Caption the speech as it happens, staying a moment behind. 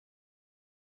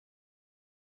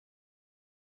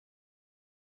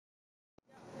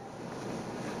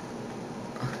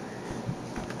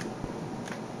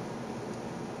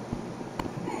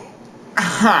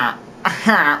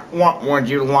What would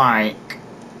you like?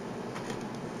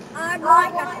 I'd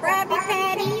like a Krabby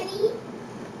Patty.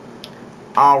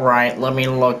 Alright, let me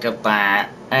look at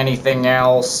that. Anything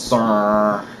else,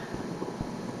 sir?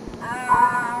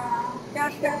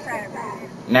 Just a Krabby.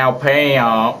 Now pay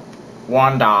up.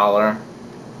 $1.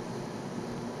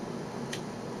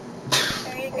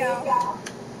 There you go.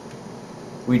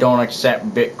 We don't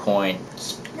accept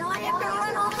bitcoins. No, I have to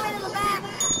run all the way to the back.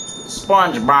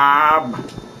 SpongeBob!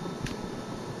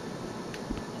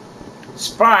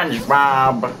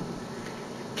 SpongeBob!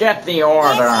 Get the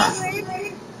order!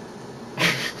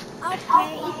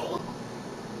 Okay.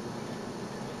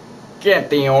 Get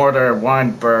the order,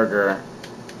 1 burger.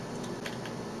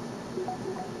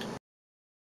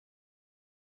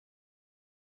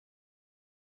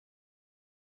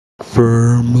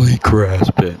 Firmly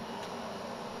grasp it.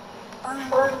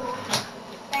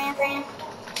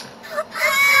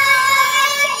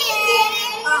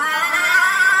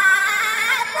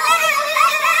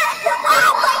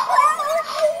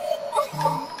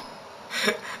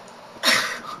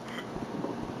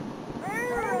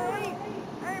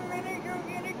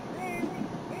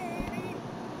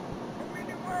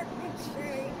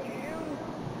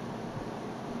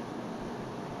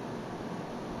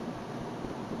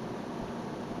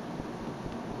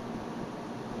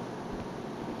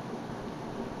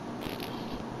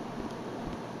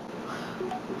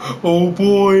 Oh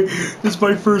boy, this is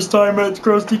my first time at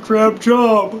Krusty Krab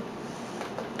job.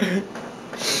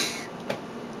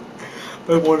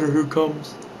 I wonder who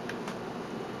comes.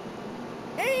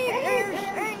 Hey there,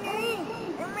 Shiny.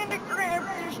 I'm in the Krab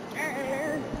this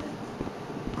time.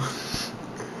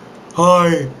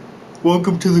 Hi,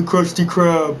 welcome to the Krusty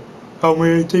Krab. How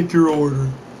may I take your order?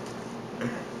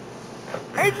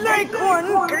 I'd like 1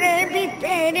 Krabby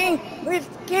Patty with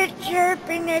ketchup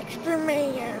and extra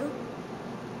mayo.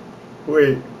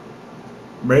 Wait,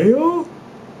 mayo?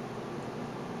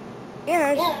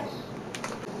 Yes.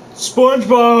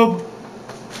 SpongeBob!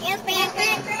 Yes,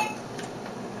 Patrick.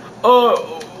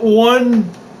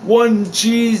 One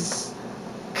cheese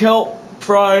kelp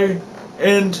fry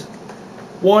and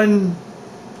 1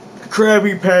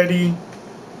 Krabby Patty.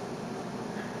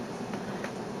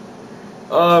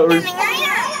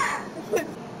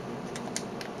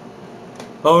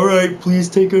 Alright, please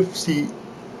take a seat.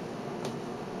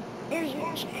 Here's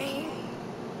your change.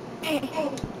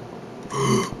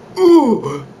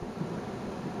 Ooh!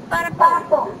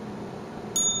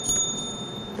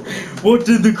 What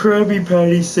did the Krabby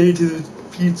Patty say to the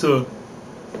pizza?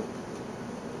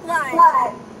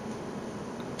 Live.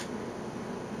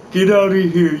 Get out of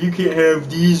here, you can't have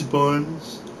these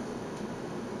buns.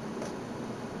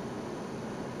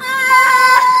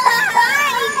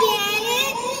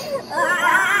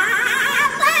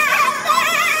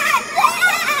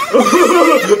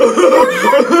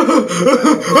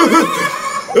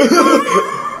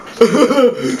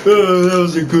 That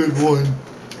was a good one.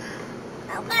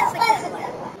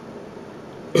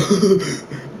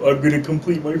 I'm gonna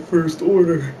complete my first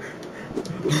order.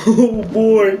 Oh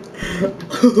boy.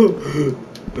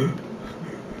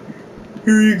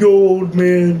 Here you go, old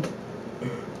man.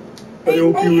 I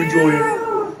hope you enjoy it.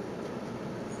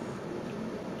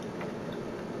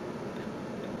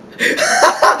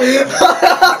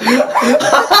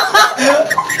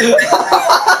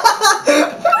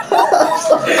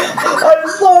 I'm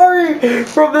sorry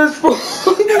from this point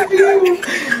of view.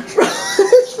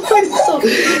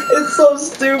 It's so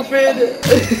stupid.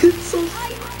 It's so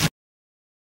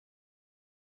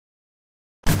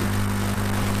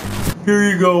Here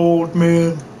you go, old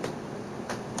man.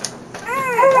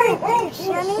 Thanks,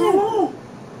 Sonny.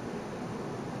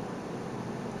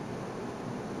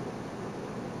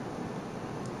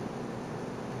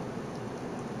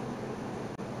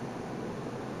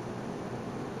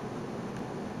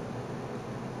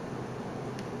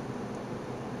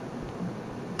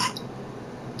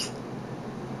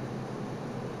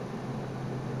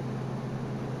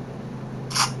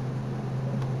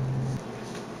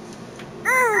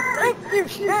 Thank you,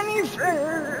 Sonny,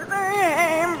 for the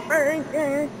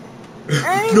hamburger.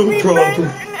 No problem.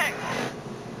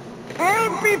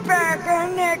 I'll be back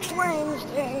on next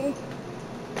Wednesday.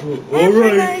 Have a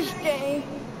Alright. nice day.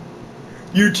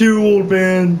 You too, old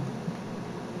man.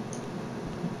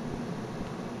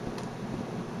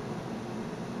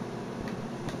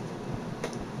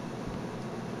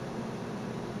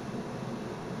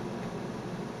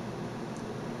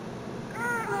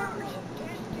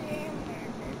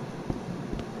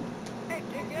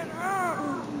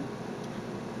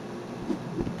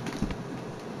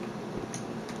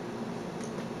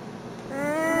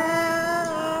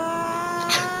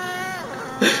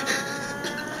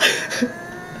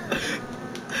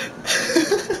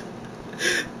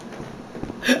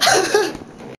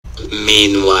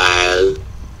 Meanwhile.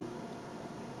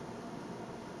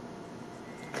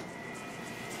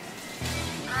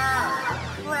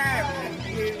 Krab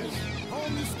is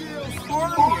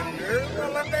formula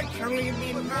will eventually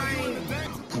be mine.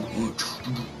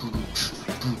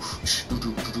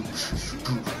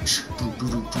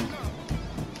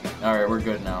 Alright, we're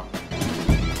good now.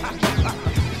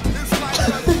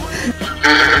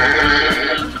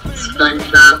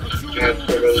 SpongeBob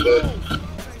calculated.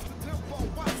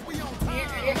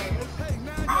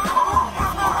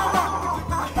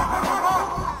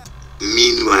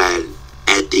 Meanwhile,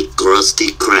 at the Krusty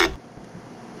Krab.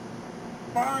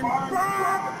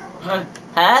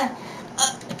 Huh?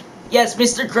 Yes,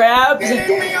 Mr. Krab? Get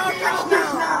me off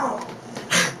this now!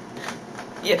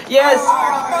 Yes!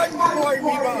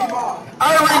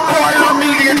 I require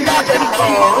immediate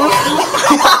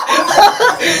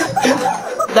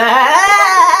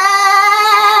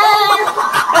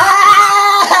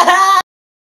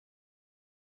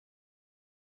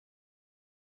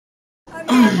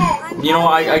You know,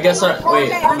 I guess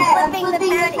wait. I'm flipping the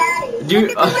patty. Do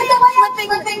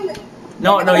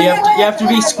no, you have to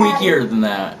be squeakier than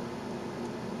that.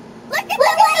 Look at the way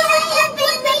I'm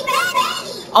flipping the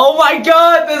patty! Oh my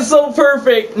god, that's so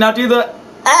perfect. Now do the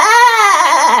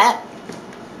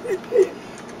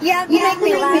Yeah, you make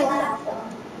me laugh.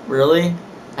 Really?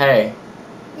 Hey.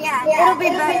 Yeah, it'll be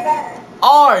better.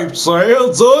 I'm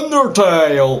Sans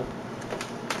Undertale.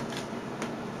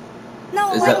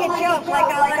 No, Is like that- a joke,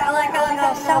 like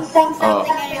a something, Oh.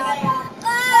 and you're like,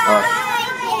 Oh.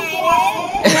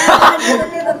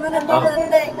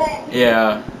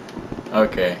 Yeah.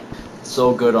 Okay.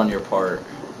 So good on your part.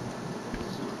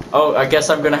 Oh, I guess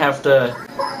I'm gonna have to.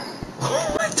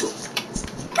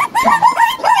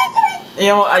 You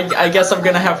know, I guess I'm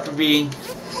gonna have to be.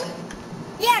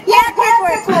 Yeah,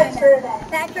 Patrick works for that.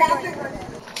 Patrick works for that.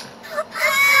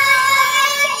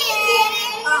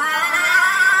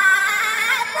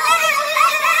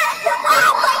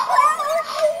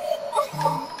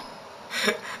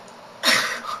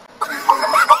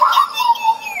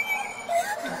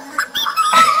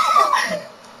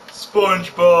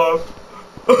 SpongeBob.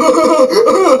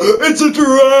 It's a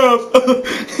giraffe.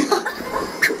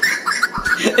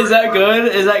 Is that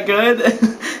good? Is that good?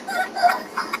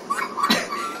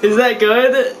 Is that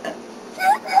good?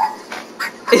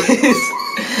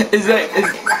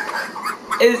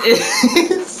 Is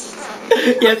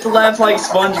you have to laugh like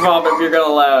SpongeBob if you're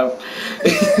gonna laugh.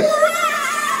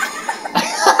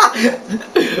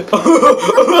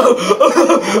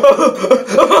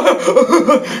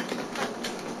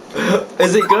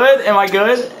 Is it good? Am I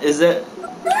good? Is it?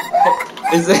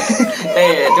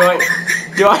 Hey,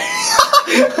 do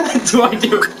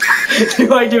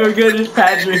I do a good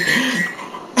Patrick?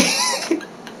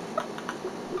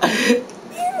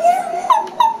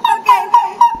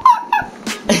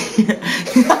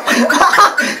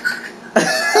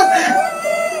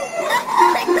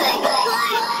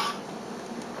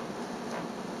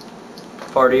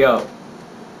 Party up.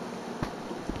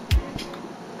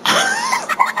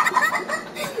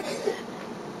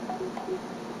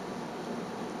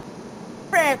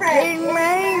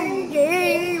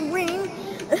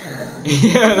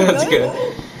 Yeah, that's good.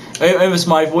 Hey, was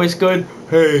my voice good?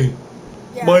 Hey,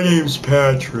 my name's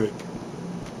Patrick.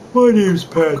 My name's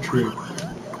Patrick.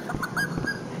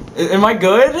 Am I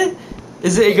good?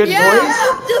 Is it a good voice?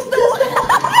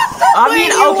 I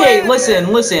mean, okay,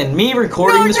 listen. Me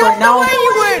recording this right now. I'm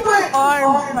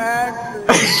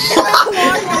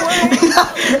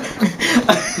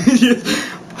Patrick.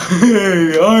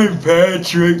 Hey, I'm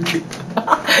Patrick.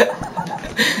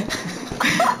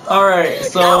 Alright,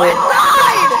 so.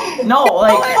 No,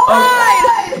 like.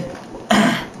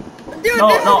 Dude, No,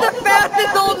 this no. is the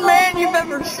fastest old man you've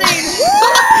ever seen.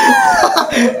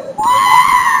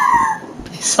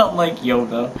 You sound like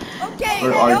Yoda. Okay,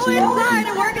 Or go RT. inside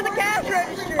and work at the cash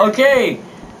register. Okay!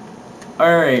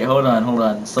 Alright, hold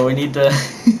on. So we need to.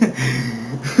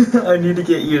 I need to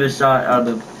get you the shot out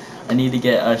of. I need to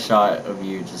get a shot of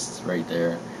you just right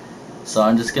there. So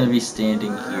I'm just gonna be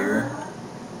standing here.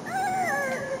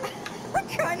 I'm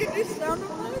trying to do sound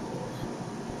effects.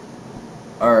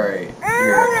 Alright,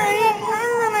 here. Alright,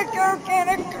 I'm gonna go get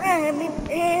a Krabby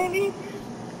Patty.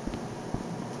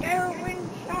 Go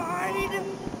inside.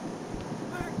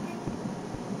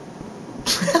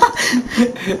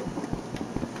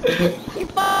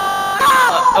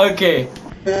 Okay.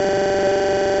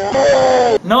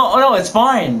 No, it's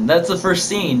fine. That's the first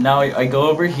scene. Now I go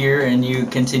over here and you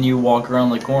continue walk around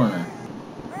the corner.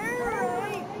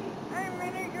 Alright, I'm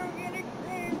gonna go get a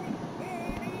Krabby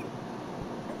Patty.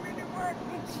 I'm gonna walk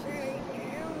upside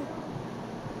down.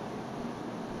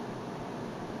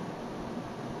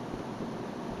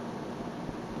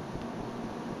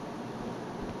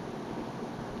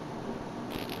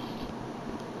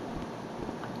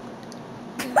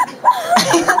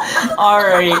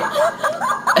 Alright.